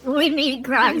We need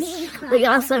crocs. We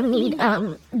also need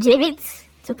gibbets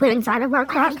to put inside of our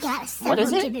crocs. What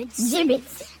is it?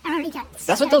 Gibbets. I already got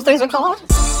That's what those things are called?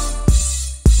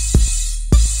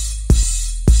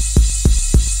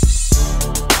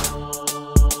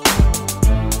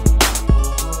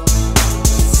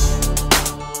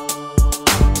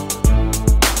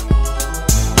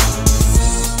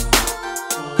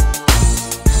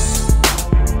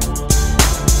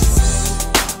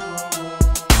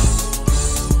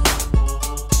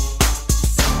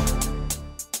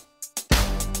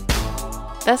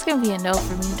 That's gonna be a no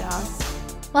for me, dog.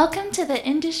 Welcome to the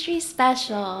Industry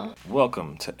Special.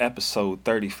 Welcome to episode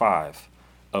 35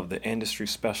 of the Industry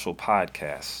Special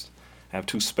podcast. I have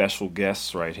two special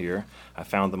guests right here. I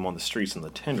found them on the streets in the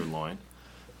Tenderloin.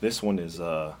 This one is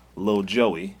Lil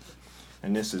Joey,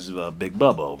 and this is Big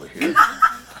Bubba over here.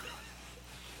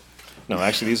 No,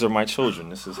 actually, these are my children.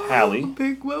 This is Hallie.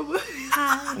 Big Bubba.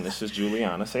 Hi. And this is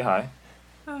Juliana. Say hi.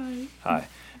 Hi. Hi.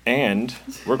 And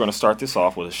we're going to start this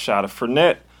off with a shot of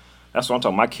Fernet. That's what I'm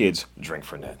talking. My kids drink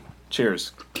Fernet.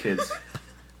 Cheers, kids.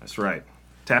 That's right.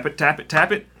 Tap it, tap it,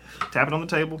 tap it. Tap it on the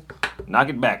table. Knock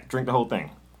it back. Drink the whole thing.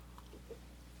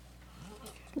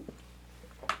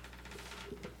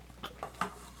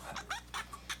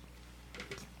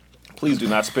 Please do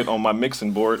not spit on my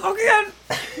mixing board. Okay.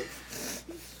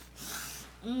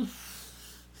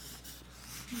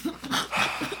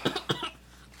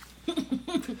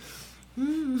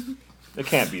 It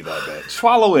can't be that bad.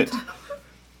 Swallow it.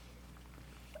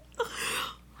 Oh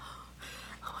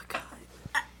my god.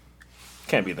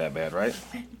 Can't be that bad, right?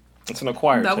 It's an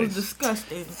acquired That taste. was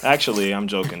disgusting. Actually, I'm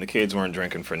joking. The kids weren't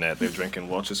drinking Fernet. They're drinking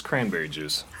Welch's cranberry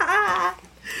juice.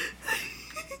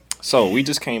 So, we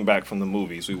just came back from the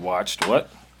movies. We watched what?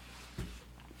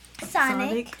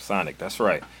 Sonic. Sonic, that's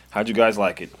right. How'd you guys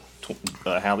like it?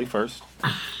 Hallie first.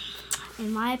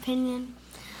 In my opinion,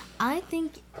 I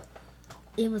think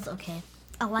it was okay.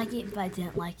 I like it, but I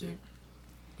didn't like it.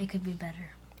 It could be better.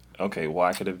 Okay,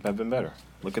 why could it have been better?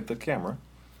 Look at the camera.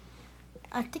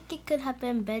 I think it could have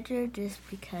been better just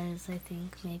because I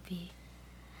think maybe...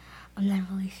 I'm not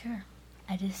really sure.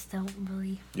 I just don't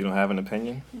really... You don't have an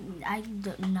opinion? I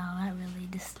don't know. I really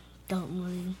just don't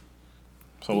really...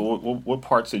 So what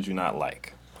parts did you not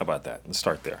like? How about that? Let's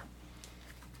start there.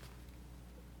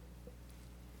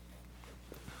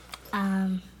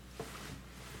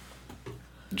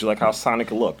 Did you like how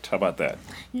Sonic looked? How about that?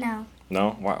 No.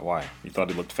 No? Why? You thought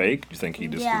he looked fake? You think he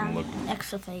just didn't look...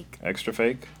 extra fake. Extra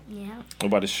fake? Yeah. What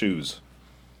about his shoes?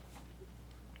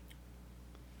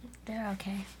 They're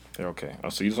okay. They're okay. Oh,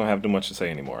 so you just don't have too much to say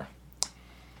anymore.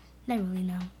 Not really,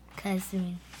 no. Because,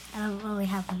 I don't really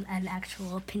have an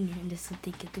actual opinion. I just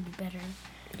think it could be better.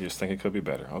 You just think it could be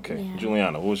better. Okay. Yeah.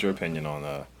 Juliana, what was your opinion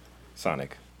on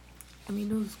Sonic? I mean,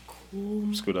 it was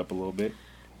cool. Scoot up a little bit.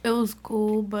 It was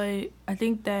cool, but I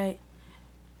think that,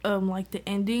 like the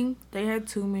ending, they had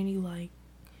too many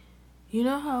you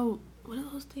know how what are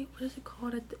those things? What is it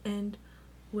called at the end?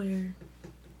 What is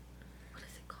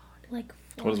it called? Like,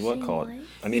 What is what called? light?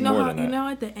 I need more than that. You know,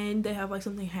 at the end they have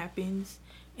something happens,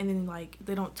 and then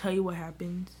they don't tell you what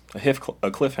happens. A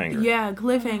cliffhanger. Yeah,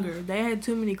 cliffhanger. They had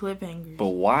too many cliffhangers. But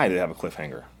why did they have a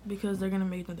cliffhanger? Because they're gonna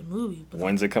make another movie. But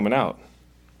When's it coming out?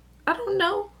 I don't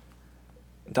know.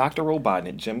 Dr.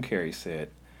 Robotnik, Jim Carrey said,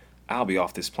 "I'll be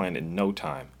off this planet in no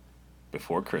time,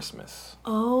 before Christmas."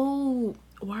 Oh,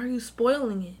 why are you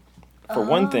spoiling it? For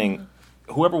one thing,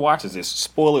 whoever watches this,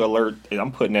 spoiler alert,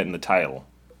 I'm putting that in the title.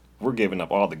 We're giving up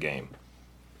all the game.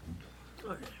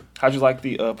 Okay. How'd you like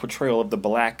the portrayal of the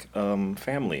black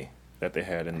family that they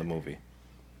had in the movie?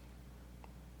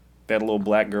 That little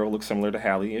black girl looked similar to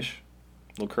Hallie-ish.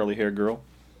 Little curly hair girl.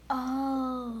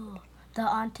 Oh, the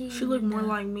auntie. She looked more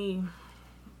like me.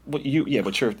 But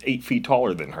you're 8 feet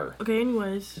taller than her. Okay,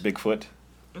 anyways. Bigfoot.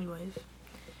 Anyways.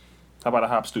 How about a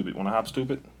hop stupid? Want to hop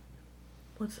stupid?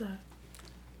 What's that?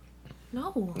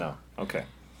 No. No. Okay.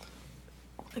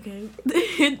 Okay.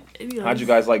 Anyways. How'd you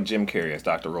guys like Jim Carrey as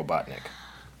Dr. Robotnik?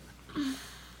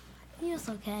 He was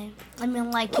okay.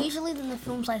 Usually in the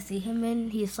films I see him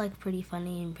in, he's pretty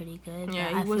funny and pretty good. Yeah,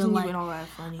 I he wasn't feel even all that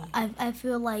funny. I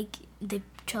feel like they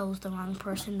chose the wrong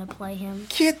person to play him.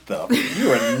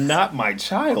 You are not my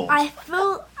child.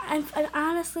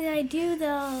 Honestly, I do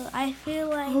though. I feel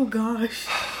like. Oh gosh.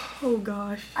 Oh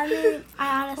gosh. I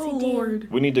honestly do.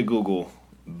 Lord. We need to Google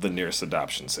the nearest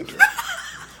adoption center.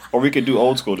 Or we could do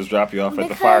old school, just drop you off at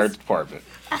the fire department.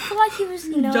 I feel like he was,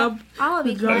 I'm gonna be Jump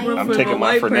crying. rope. I'm For taking the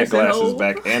my white Fernet person glasses hole.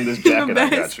 back and this jacket I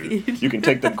got you. Basket. You can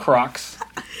take them Crocs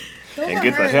Those and are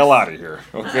get the hers. hell out of here.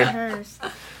 Those are Okay. hers.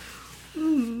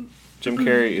 Jim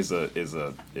Carrey is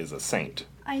a saint.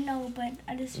 I know, but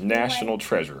I just feel National like,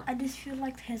 treasure. I just feel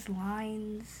like his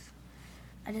lines.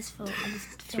 I just feel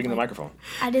Speaking of the microphone.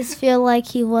 I just feel like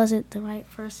he wasn't the right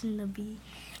person to be.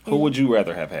 Who would you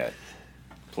rather have had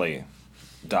play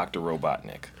Dr.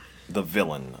 Robotnik, the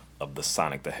villain of the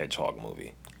Sonic the Hedgehog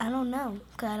movie? I don't know,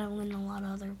 because I don't know a lot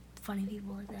of other funny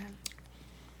people like that.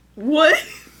 What?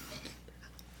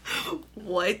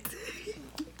 What?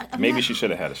 Maybe she should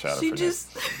have had a shot of She Fernet.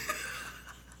 just.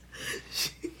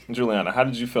 Juliana, how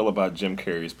did you feel about Jim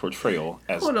Carrey's portrayal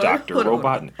as Hold on, Dr. hold on.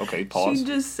 Robotnik? Okay, pause.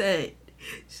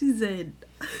 She said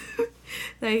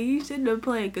that he shouldn't have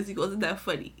played because he wasn't that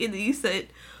funny. And then you said,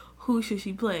 who should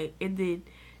she play? And then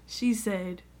she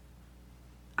said,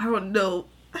 I don't know.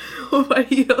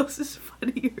 Nobody else is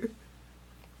funnier.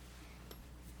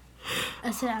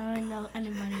 I said I don't know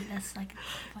anybody that's like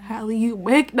funny. Hallie, you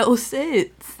make no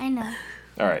sense. I know.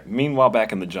 All right, meanwhile,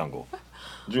 back in the jungle.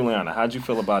 Juliana, how'd you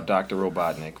feel about Dr.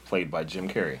 Robotnik, played by Jim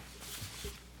Carrey?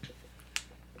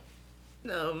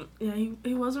 Yeah,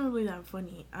 he wasn't really that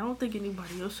funny. I don't think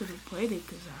anybody else should have played it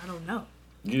because I don't know.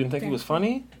 You didn't think he was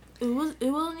funny? It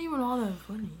wasn't even all that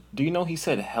funny. Do you know he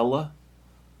said hella?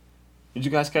 Did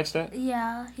you guys catch that?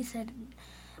 Yeah, he said.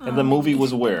 And the movie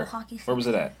was where? hockey Where was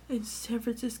it at? It's San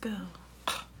Francisco.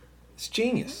 It's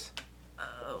genius.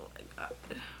 Oh my god.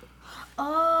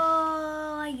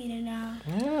 Oh, I get it now.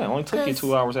 Yeah, it only took you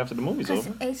 2 hours after the movie's Because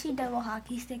over. HE double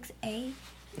hockey sticks A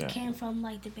Yeah. came from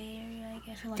like the Bay Area, I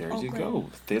guess, or like There Oakland. you go.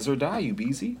 Fizz or die, you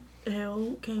beezy.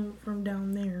 Hell came from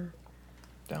down there.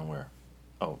 Down where?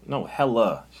 Oh, no,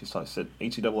 hella. She said HE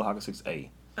double hockey 6A.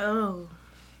 Oh.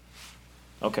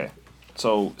 Okay.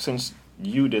 So, since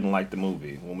you didn't like the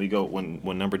movie,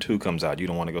 when number 2 comes out, you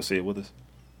don't want to go see it with us?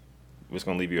 We're just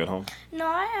going to leave you at home? No,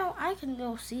 I can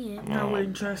go see it. I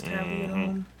wouldn't trust Hallie at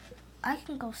home. I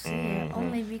can go see it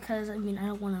only because I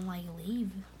don't want to like leave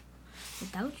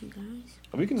without you guys.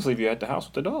 We can just leave you at the house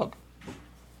with the dog.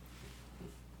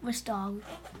 Which dog?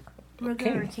 Burger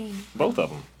King. or King? Both of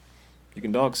them. You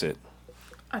can dog sit.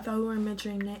 I thought we weren't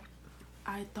mentioning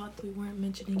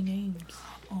names.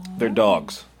 Oh. They're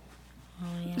dogs. Oh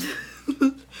yeah.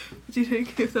 But you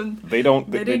didn't give them. They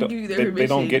don't. They didn't give you their they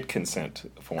don't permission. get consent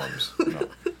forms. No.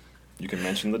 You can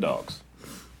mention the dogs.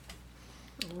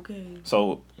 Okay.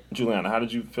 So, Juliana, how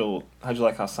did you feel? How'd you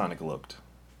like how Sonic looked?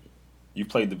 You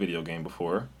played the video game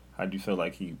before. How did you feel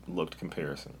like he looked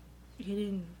comparison? He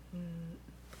didn't.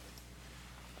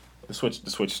 The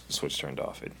switch turned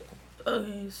off.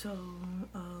 Okay, so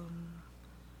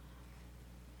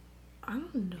I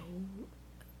don't know.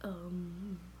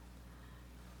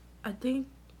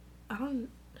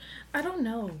 I don't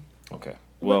know. Okay.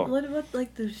 Well, What about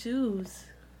like the shoes?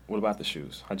 what about the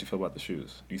shoes? How'd you feel about the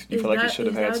shoes? You Is feel like he that- should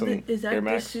have is had that some the, Is that Air the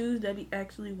Max? shoes that he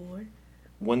actually wore?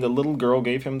 When the little girl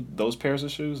gave him those pairs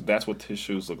of shoes, that's what his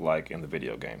shoes look like in the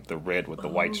video game. The red with the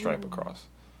white stripe across.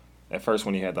 At first,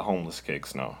 when he had the homeless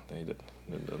kicks, no, they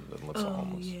didn't look so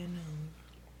homeless. Yeah,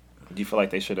 no. Do you feel like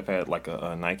they should have had like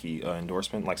a Nike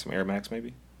endorsement, like some Air Max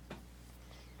maybe?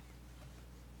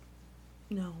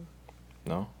 No.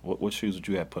 No? What shoes would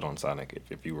you have put on Sonic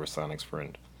if you were Sonic's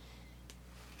friend?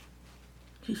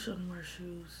 He shouldn't wear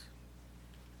shoes.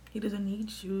 He doesn't need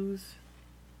shoes.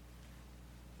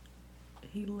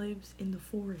 He lives in the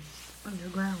forest,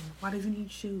 underground. Why does he need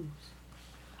shoes?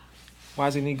 Why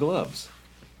does he need gloves?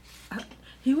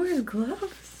 He wears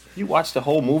gloves? You watched the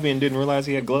whole movie and didn't realize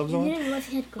he had gloves You on? didn't realize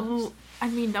he had gloves. Oh, I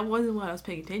mean, that wasn't what I was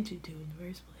paying attention to in the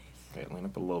first place. Okay, lean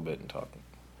up a little bit and talk.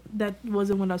 That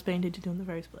wasn't what I was paying attention to in the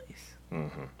first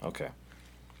place. Okay.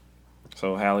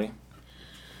 So, Hallie,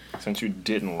 since you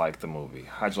didn't like the movie,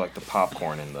 how'd you like the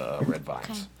popcorn and the red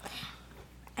vines?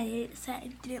 I said I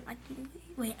didn't like the movie.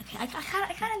 Wait, okay, I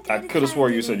kind of did. I could have swore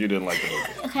you said you didn't like the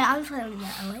movie. Okay, I'm just gonna do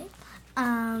that away.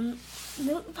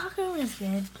 The popcorn was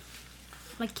good.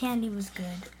 My candy was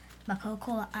good. My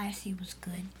Coca-Cola Icy was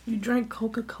good. You drank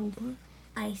Coca-Cola?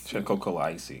 Icy. Check Coca-Cola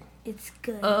Icy. It's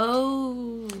good.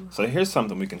 Oh. So here's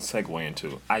something we can segue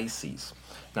into. Ices.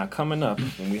 Now, coming up,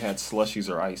 when we had slushies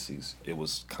or ices, it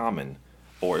was common,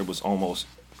 or it was almost,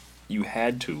 you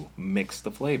had to mix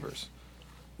the flavors.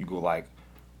 You go like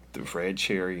the red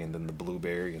cherry and then the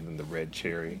blueberry and then the red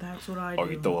cherry. That's what I do.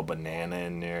 Or you throw a banana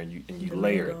in there and you The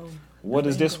layer it. mango. What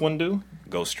does this mango. one do?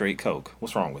 Go straight Coke.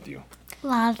 What's wrong with you? A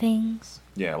lot of things.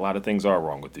 Yeah, a lot of things are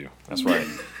wrong with you. That's right.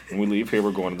 When we leave here,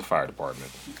 we're going to the fire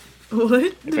department.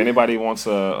 What? If anybody wants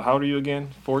how old are you again?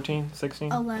 14,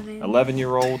 16? 11.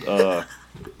 11-year-old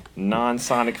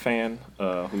non-Sonic fan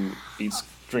who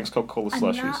drinks Coca-Cola I'm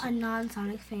slushies. not a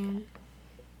non-Sonic fan.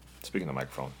 Speaking of the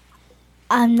microphone.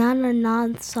 I'm not a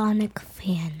non-Sonic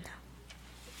fan.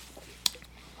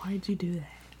 Why'd you do that?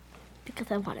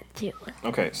 because I wanted to.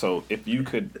 Okay, so if you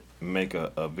could make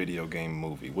a video game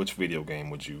movie, which video game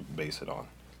would you base it on?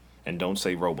 And don't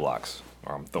say Roblox,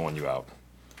 or I'm throwing you out.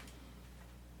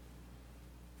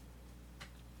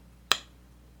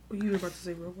 You were about to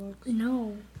say Roblox?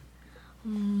 No.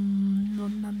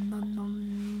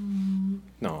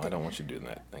 No, I don't want you to do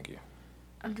that. Thank you.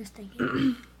 I'm just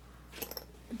thinking.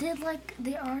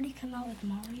 They already come out with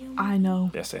Mario? I know.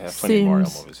 Yes, they have plenty of Mario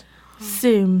Sims. movies.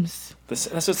 Sims.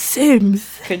 That's just,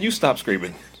 Sims. can you stop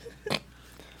screaming?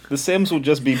 The Sims will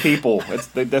just be people.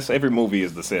 That's every movie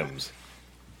is The Sims.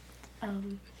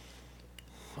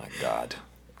 My God.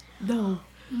 No.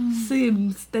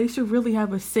 Sims. They should really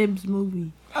have a Sims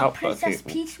movie. A Princess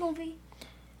Peach movie?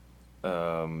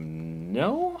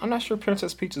 No, I'm not sure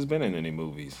Princess Peach has been in any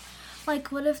movies.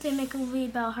 Like, what if they make a movie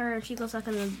about her and she goes like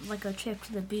on a trip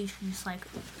to the beach and it's like...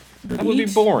 That would be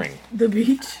boring. The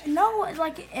beach? No,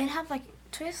 like, it have like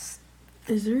twists.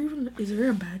 Is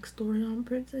there a backstory on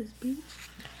Princess Peach?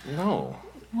 No.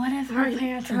 What if her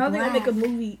parents are How are they black? gonna make a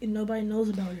movie and nobody knows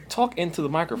about her? Talk into the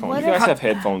microphone. What You if- guys have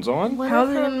headphones on. What How if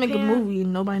are they her gonna make a parent- movie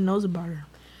and nobody knows about her?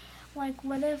 Like,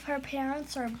 what if her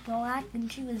parents are black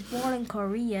and she was born in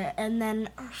Korea and then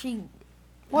she...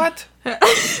 What?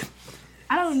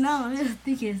 I don't know. I'm just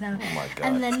thinking something. Oh my God.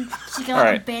 And then she got All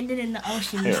right. abandoned in the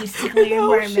ocean Here. and she's secretly a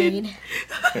mermaid.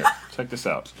 Here, check this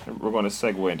out. We're going to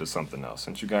segue into something else.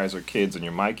 Since you guys are kids and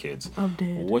you're my kids, I'm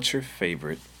dead. what's your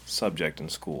favorite subject in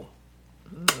school?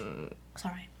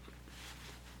 Sorry.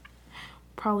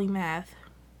 Probably math.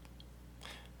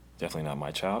 Definitely not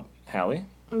my child. Hallie?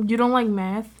 You don't like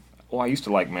math? Well, I used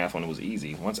to like math when it was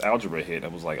easy. Once algebra hit, I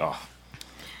was like, oh,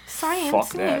 Science. fuck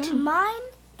that. Mine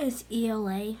is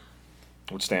ELA.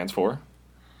 Which stands for?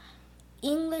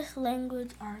 English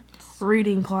Language Arts.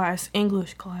 Reading class.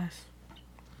 English class.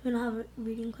 We don't have a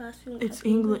reading class. We don't It's have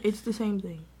English. It's the same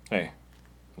thing. Hey,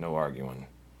 no arguing.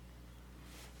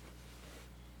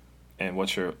 And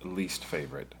what's your least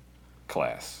favorite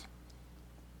class?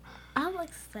 I have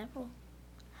like several.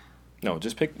 No,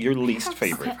 just pick your least have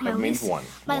favorite. my That means least- one.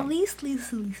 My One. least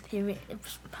favorite would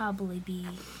probably be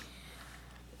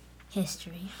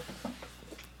history.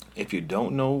 If you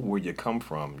don't know where you come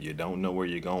from, you don't know where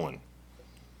you're going.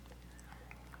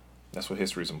 That's what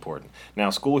history is important. Now,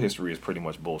 school history is pretty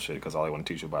much bullshit because all they want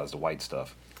to teach you about is the white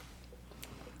stuff.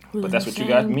 But that's what you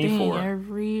got me for.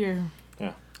 Every year.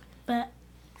 Yeah. But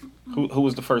Who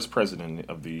was the first president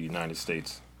of the United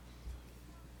States?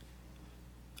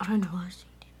 I know. Washington.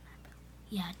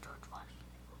 Yeah, George Washington.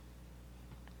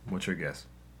 What's your guess?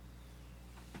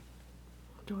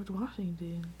 George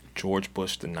Washington. George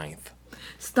Bush the Ninth.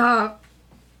 Stop.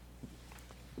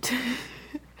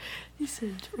 You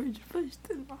said George Bush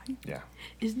tonight. Yeah.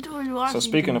 It's George Washington. So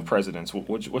speaking of presidents,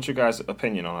 what's your guys'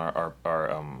 opinion on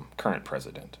our current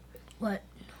president? What?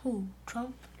 Who?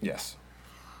 Trump? Yes.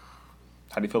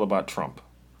 How do you feel about Trump?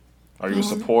 Are you a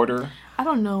supporter? I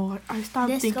don't know. I stopped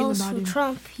This thinking goes about for him.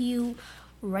 Trump, you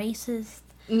racist.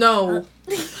 No.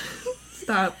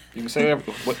 Stop. You can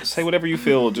say whatever you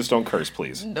feel. Just don't curse,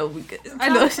 please. No, because I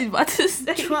know what she's about to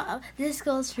say. Trump. This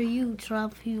goes for you,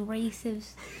 Trump, you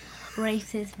racist.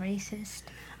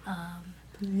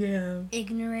 Yeah.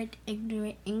 Ignorant.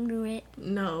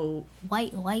 No.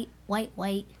 White.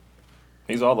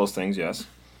 He's all those things, yes.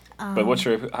 But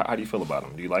how do you feel about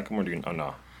him? Do you like him or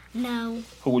no? No.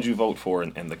 Who would you vote for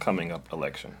in the coming up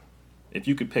election? If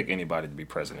you could pick anybody to be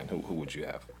president, who would you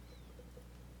have?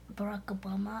 Barack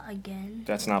Obama again.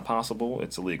 That's not possible.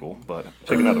 It's illegal. But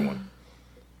pick another one.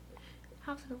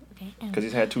 How's it? Okay. Because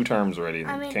he's had 2 terms already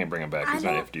and I mean, can't bring him back. He's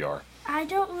not FDR. I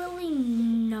don't really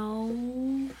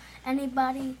know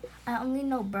anybody. I only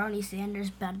know Bernie Sanders,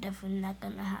 but I'm definitely not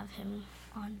gonna have him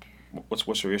on there.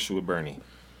 What's your issue with Bernie?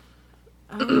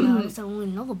 I don't know. I just don't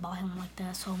really know about him like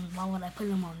that. So why would I put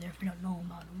him on there if I don't know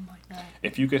about him like that?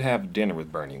 If you could have dinner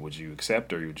with Bernie, would you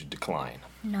accept or would you decline?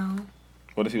 No.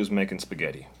 What if he was making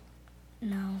spaghetti?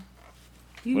 No.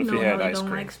 You What if know he had how I ice don't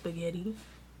cream? like spaghetti.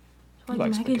 I You like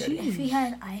like mac and spaghetti. cheese. If he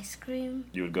had ice cream,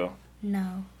 You would go?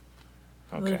 no.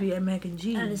 What if Okay. he had mac and I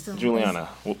cheese? just don't. Juliana,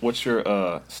 what's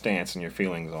your stance and your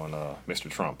feelings on Mr.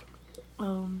 Trump?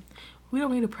 We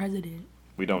don't need a president.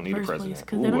 We don't need a First president. place,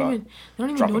 'cause Ooh, they don't even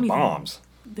do dropping anything. bombs.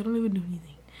 They don't even do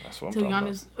anything. That's what I'm To be talking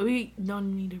honest, we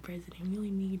don't need a president. We only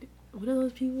need, what are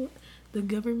those people? The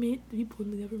government, the people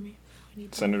in the government. We need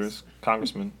about. Senators,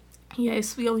 congressmen,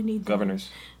 Yes, we only need them. governors.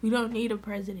 We don't need a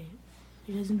president.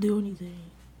 He doesn't do anything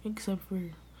except for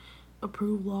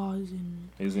approve laws, and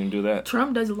He doesn't even do that.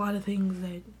 Trump does a lot of things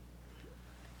that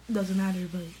doesn't matter.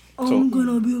 But So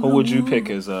who would you pick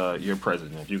as your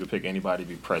president? If you could pick anybody to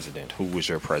be president, who was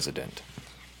your president?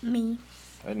 Me.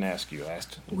 I didn't ask you. I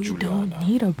asked We Juliana. don't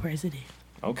need a president.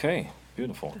 Okay,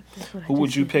 beautiful. That's what I Who would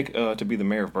just you said. pick to be the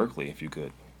mayor of Berkeley if you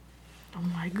could? Oh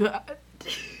my god.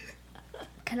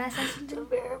 Can I say something?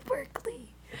 Mayor of Berkeley.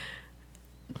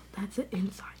 That's an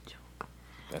inside joke.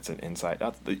 That's an inside.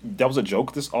 That was a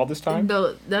joke all this time.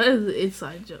 No, that is an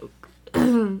inside joke.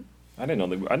 I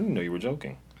didn't know you were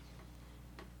joking.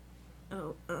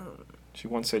 Oh, She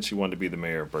once said she wanted to be the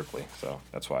mayor of Berkeley, so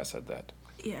that's why I said that.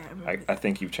 yeah. I remember. I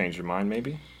think you've changed your mind,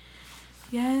 maybe.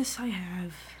 Yes, I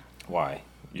have. Why?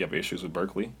 You have issues with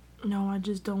Berkeley? No, I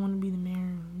just don't want to be the mayor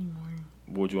anymore.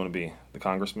 What would you want to be? The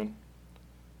congressman?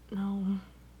 No.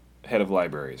 Head of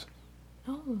libraries?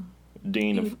 No.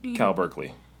 Dean of Cal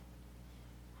Berkeley?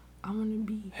 I want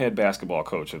to be. Head basketball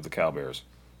coach of the Cal Bears?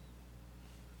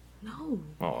 No.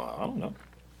 Oh, I don't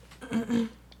know.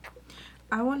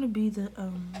 I want to be the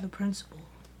principal.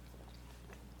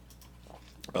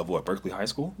 Of what? Berkeley High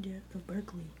School? Yeah, of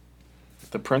Berkeley.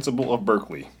 The principal of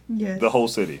Berkeley. Yes. The whole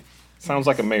city. Sounds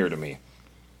like a mayor to me.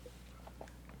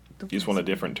 The You just want a principal.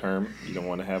 different term? You don't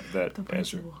want to have that The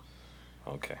as your... principal.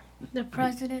 Okay. The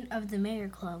president of the mayor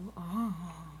club. Oh.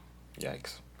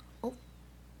 Yikes. Oh.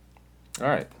 All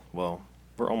right. Well,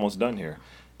 we're almost done here.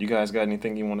 You guys got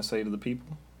anything you want to say to the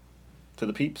people? To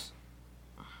the peeps?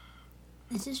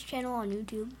 Is this channel on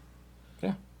YouTube?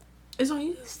 It's on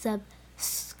you.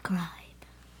 Subscribe.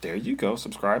 There you go.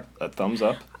 Subscribe. A thumbs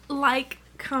up. Like,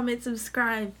 comment,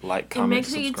 subscribe. Like, And comment, make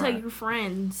sure you subscribe. tell your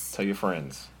friends. Tell your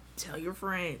friends. Tell your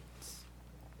friends.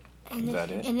 And Is if,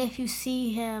 that it? And if you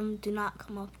see him, do not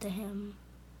come up to him.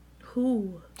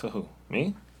 Who? To who?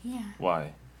 Me? Yeah.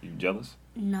 Why? You jealous?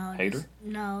 No. Hater?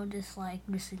 Just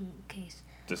in case.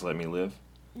 Just let me live?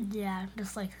 Yeah,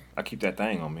 just like I keep that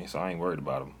thing on me, so I ain't worried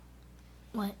about him.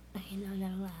 what? Okay, no,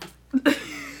 never laugh.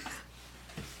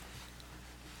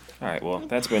 All right, well,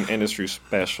 that's been Industry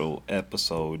Special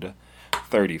episode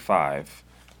 35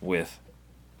 with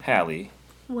Hallie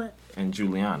What? and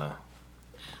Juliana.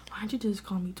 Why'd you just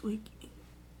call me Twinkie?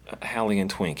 Hallie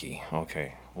and Twinkie.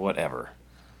 Okay, whatever.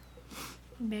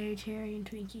 Berry, cherry, and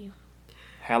Twinkie.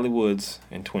 Hallie Woods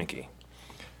and Twinkie.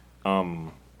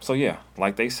 So yeah,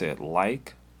 like they said,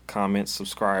 like, comment,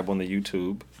 subscribe on the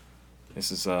YouTube.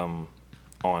 This is on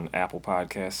Apple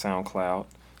Podcasts, SoundCloud,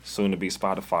 soon to be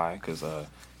Spotify, because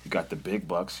you got the big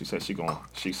bucks. She said she gonna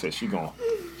pay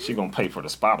for the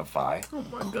Spotify. Oh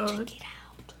my god.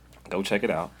 Go check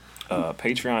it out.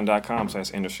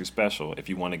 Patreon.com/industry special if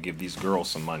you want to give these girls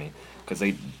some money, because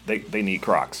they need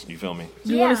Crocs. You feel me?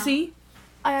 You want to see?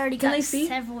 I already Can got they see?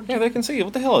 several. Yeah, they can see it.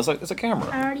 What the hell? It's a I camera.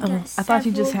 already got I thought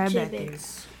you just several had that there.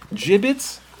 gibbets.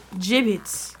 Gibbets?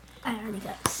 Gibbets. I already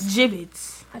got.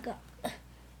 Gibbets. I got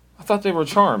I thought they were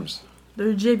charms.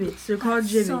 They're gibbets. They're called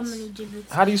gibbets. so many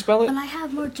gibbets. How do you spell it? And I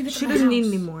have more gibbets. She in my doesn't need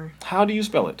house. any more. How do you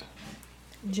spell it?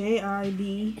 Jibits.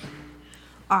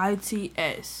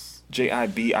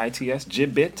 Jibits?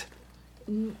 Gibbet?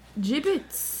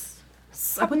 Gibbets.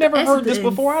 I I've put never the S heard at the this end.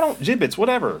 before. I don't. Gibbets,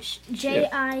 whatever. Jibsd.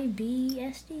 I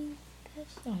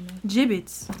don't know.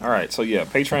 Gibbets. All right, so yeah,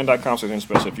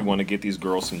 patreon.com/special if you want to get these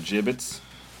girls some gibbets.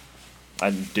 I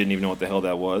didn't even know what the hell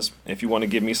that was. If you want to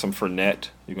give me some Fernet,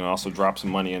 you can also drop some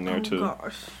money in there too.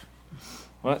 Gosh.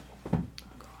 What?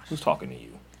 Who's talking to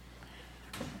you?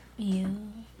 You.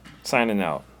 Signing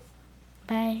out.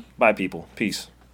 Bye. Bye, people. Peace.